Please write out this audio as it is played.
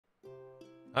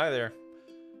Hi there.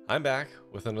 I'm back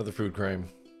with another food crime.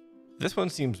 This one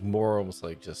seems more almost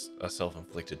like just a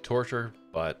self-inflicted torture,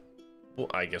 but well,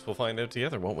 I guess we'll find out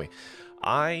together, won't we?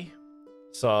 I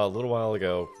saw a little while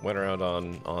ago, went around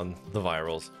on the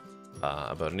virals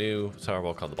about a new sour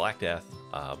ball called the Black Death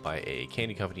by a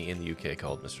candy company in the UK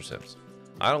called Mr. Sims.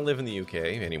 I don't live in the UK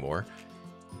anymore,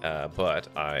 but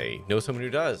I know someone who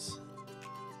does.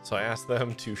 So I asked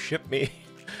them to ship me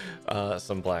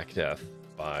some Black Death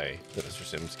by the Mr.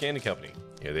 Sims Candy Company.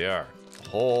 Here they are.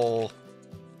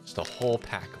 Just a whole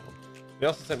pack of them. They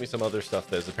also sent me some other stuff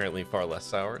that is apparently far less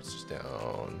sour. It's just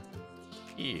down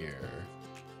here.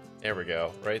 There we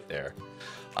go, right there.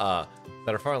 That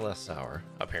are far less sour,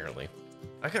 apparently.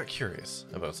 I got curious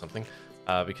about something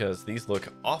because these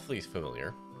look awfully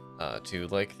familiar to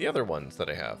like the other ones that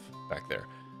I have back there.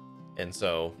 And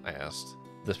so I asked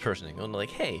this person, and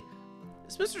like, hey,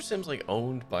 is Mr. Sims like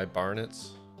owned by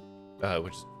Barnett's?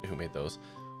 Which is who made those.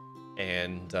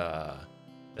 And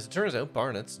as it turns out,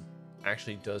 Barnett's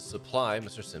actually does supply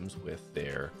Mr. Sims with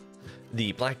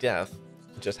the Black Death.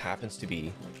 Just happens to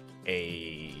be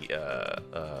a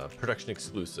production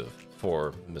exclusive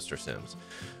for Mr. Sims.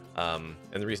 And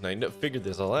the reason I figured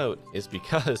this all out is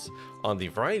because on the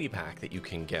variety pack that you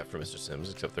can get from Mr. Sims,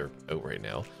 except they're out right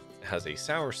now, it has a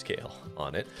sour scale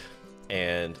on it.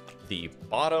 And the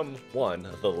bottom one,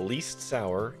 the least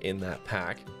sour in that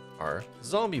pack, are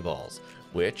zombie balls,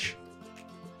 which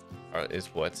is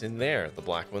what's in there, the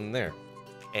black one there.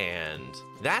 And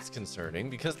that's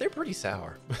concerning because they're pretty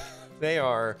sour. They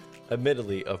are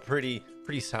admittedly a pretty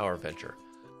sour venture.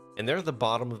 And they're at the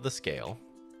bottom of the scale.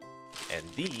 And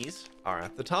these are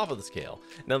at the top of the scale.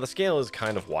 Now the scale is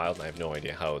kind of wild and I have no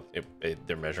idea how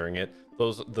they're measuring it.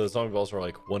 The zombie balls are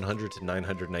like 100 to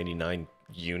 999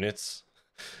 units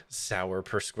sour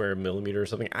per square millimeter or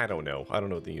something. I don't know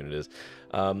what the unit is.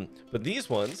 But these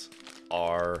ones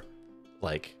are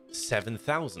like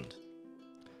 7,000.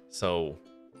 So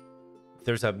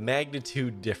there's a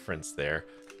magnitude difference there.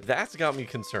 That's got me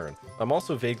concerned. I'm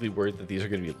also vaguely worried that these are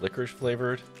going to be licorice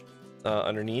flavored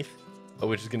underneath,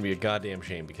 which is going to be a goddamn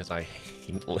shame because I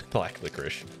hate black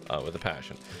licorice with a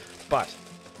passion. But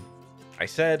I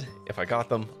said if I got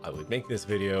them, I would make this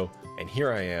video, and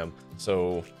here I am.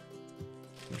 So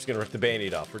I'm just gonna rip the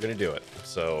band-aid off. We're gonna do it.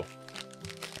 So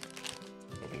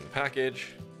open the package.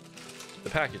 The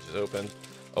package is open.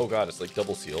 Oh god, it's like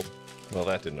double sealed. Well,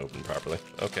 that didn't open properly.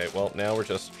 Okay, well now we're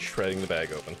just shredding the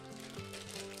bag open.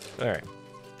 Alright.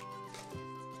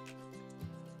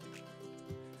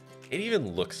 It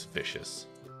even looks vicious.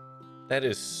 That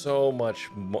is so much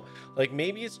more. Like,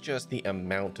 maybe it's just the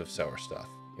amount of sour stuff,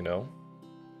 you know?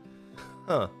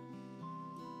 Huh.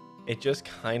 It just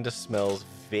kind of smells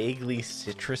vaguely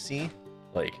citrusy,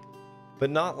 like, but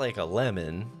not like a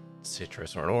lemon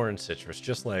citrus or an orange citrus,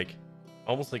 just like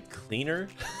almost like cleaner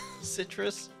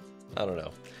citrus. I don't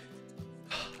know.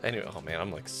 Anyway, oh man,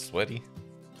 I'm like sweaty.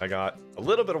 I got a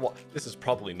little bit of water. This is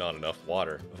probably not enough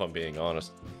water if I'm being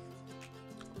honest,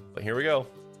 but here we go.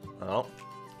 Oh,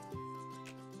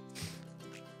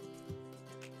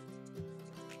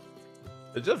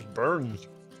 it just burns.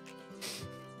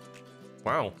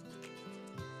 Wow.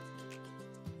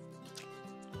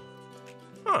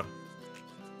 Huh.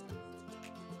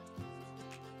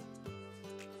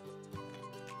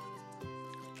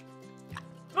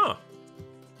 Huh.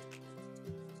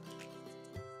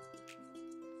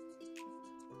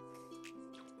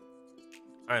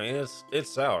 I mean, it's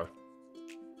sour.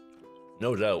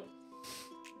 No doubt.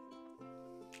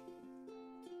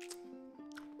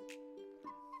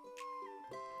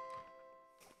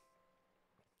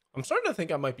 I'm starting to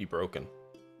think I might be broken.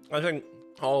 I think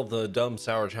all the dumb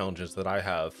sour challenges that I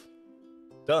have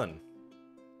done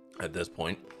at this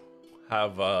point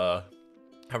have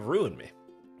ruined me.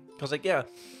 Cause like, yeah,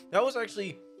 that was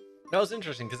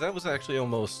interesting because that was actually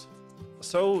almost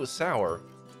so sour.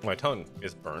 My tongue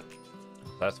is burnt.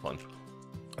 That's fun.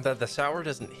 That the sour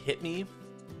doesn't hit me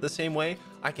the same way.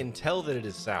 I can tell that it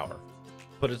is sour,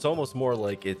 but it's almost more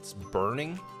like it's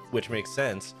burning, which makes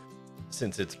sense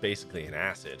since it's basically an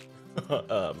acid.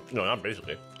 No, not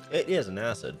basically. It is an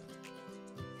acid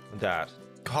that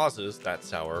causes that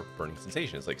sour burning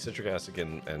sensation. It's like citric acid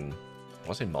and I want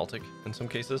to say maltic in some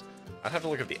cases. I'd have to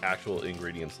look at the actual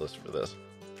ingredients list for this.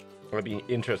 I'd be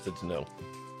interested to know.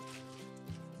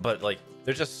 But like,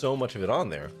 there's just so much of it on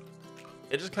there.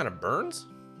 It just kind of burns.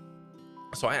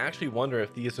 So I actually wonder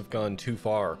if these have gone too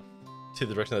far to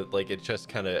the direction that like it just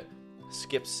kind of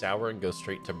skips sour and goes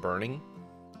straight to burning.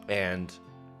 And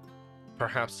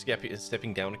perhaps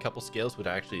stepping down a couple scales would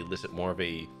actually elicit more of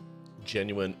a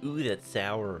genuine, ooh, that's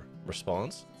sour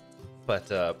response.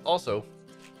 But also,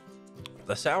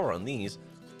 the sour on these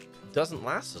doesn't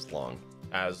last as long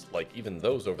as like even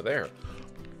those over there.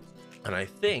 And I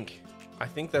think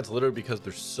that's literally because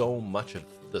there's so much of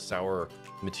the sour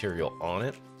material on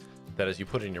it that as you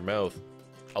put it in your mouth,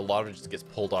 a lot of it just gets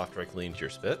pulled off directly into your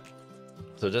spit.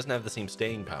 So it doesn't have the same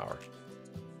staying power.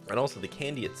 And also the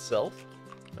candy itself,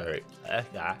 all right,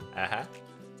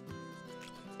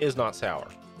 is not sour.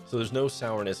 So there's no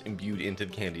sourness imbued into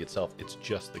the candy itself. It's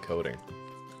just the coating.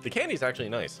 The candy is actually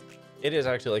nice. It is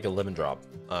actually like a lemon drop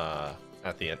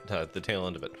at the end, the tail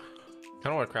end of it. Kind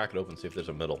of want to crack it open, see if there's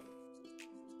a middle.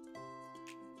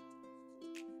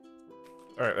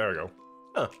 All right, there we go.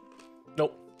 Huh.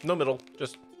 Nope, no middle.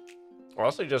 Just,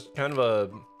 honestly, just kind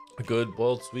of a good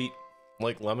boiled sweet,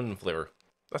 like lemon flavor.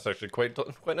 That's actually quite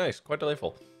nice, quite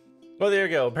delightful. Well, there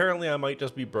you go. Apparently, I might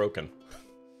just be broken.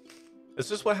 Is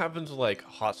this what happens to like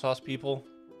hot sauce people?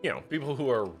 You know, people who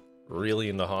are really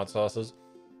into hot sauces,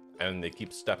 and they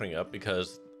keep stepping up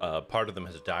because part of them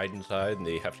has died inside, and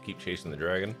they have to keep chasing the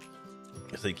dragon.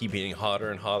 So they keep eating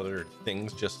hotter and hotter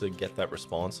things just to get that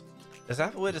response. Is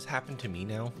that what has happened to me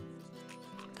now?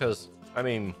 Because, I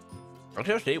mean, I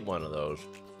just ate one of those,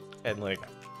 and like,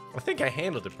 I think I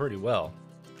handled it pretty well.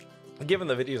 Given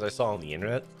the videos I saw on the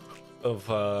internet of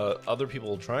other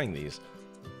people trying these,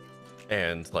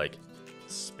 and like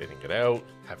spitting it out,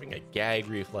 having a gag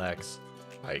reflex,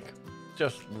 like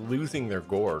just losing their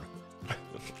gourd.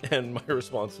 And my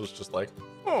response was just like,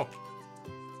 oh,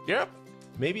 yep,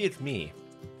 maybe it's me.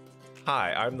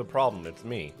 Hi, I'm the problem, it's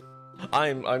me.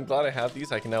 I'm glad I have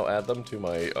these. I can now add them to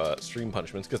my stream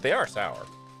punishments because they are sour.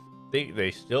 They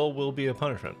still will be a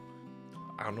punishment.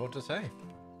 I don't know what to say.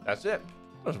 That's it.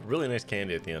 That was really nice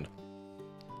candy at the end.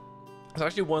 It's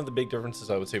actually one of the big differences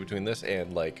I would say between this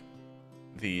and like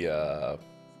the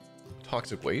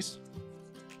toxic waste.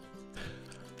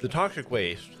 The toxic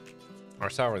waste are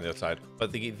sour on the outside,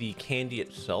 but the candy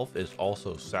itself is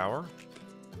also sour.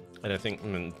 And I think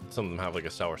some of them have like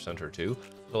a sour center too.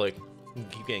 So like you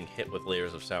keep getting hit with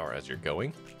layers of sour as you're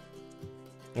going.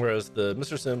 Whereas the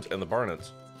Mr. Sims and the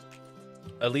Barnets,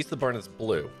 at least the Barnet's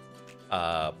blue,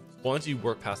 once you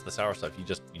work past the sour stuff, you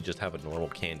just have a normal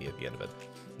candy at the end of it.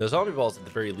 The zombie balls at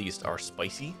the very least are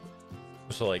spicy.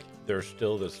 So like there's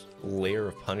still this layer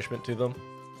of punishment to them.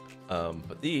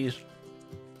 But these,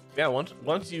 yeah,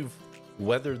 once you've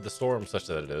weathered the storm such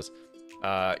that it is,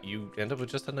 you end up with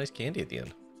just a nice candy at the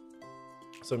end.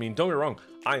 So I mean, don't get me wrong,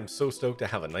 I'm so stoked to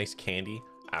have a nice candy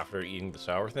after eating the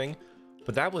sour thing,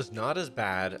 but that was not as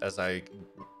bad as I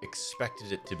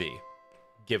expected it to be,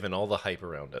 given all the hype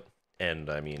around it. And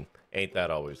I mean, ain't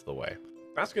that always the way?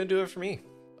 That's gonna do it for me.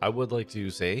 I would like to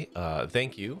say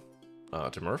thank you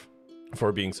to Murph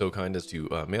for being so kind as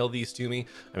to mail these to me.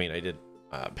 I mean, I did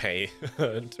pay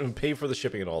for the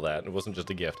shipping and all that. It wasn't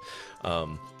just a gift.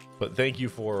 But thank you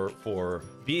for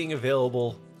being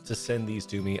available to send these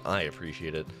to me. I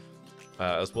appreciate it.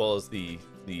 As well as the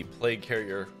Plague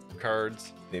Carrier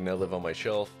cards. They now live on my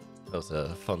shelf. That was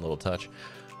a fun little touch.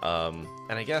 And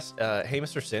I guess, hey,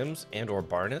 Mr. Sims and or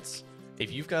Barnets,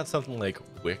 if you've got something like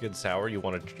wicked sour you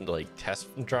want to like test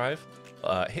and drive,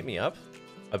 hit me up.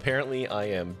 Apparently I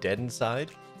am dead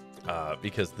inside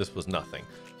because this was nothing.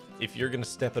 If you're gonna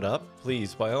step it up,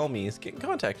 please, by all means, get in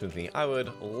contact with me. I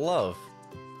would love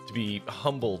to be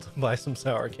humbled by some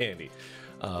sour candy.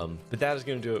 But that is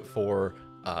gonna do it for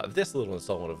this little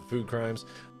installment of Food Crimes.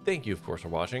 Thank you, of course, for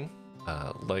watching.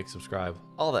 Like, subscribe,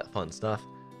 all that fun stuff.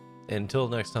 Until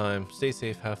next time, stay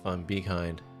safe, have fun, be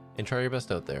kind, and try your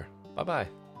best out there.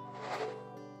 Bye-bye.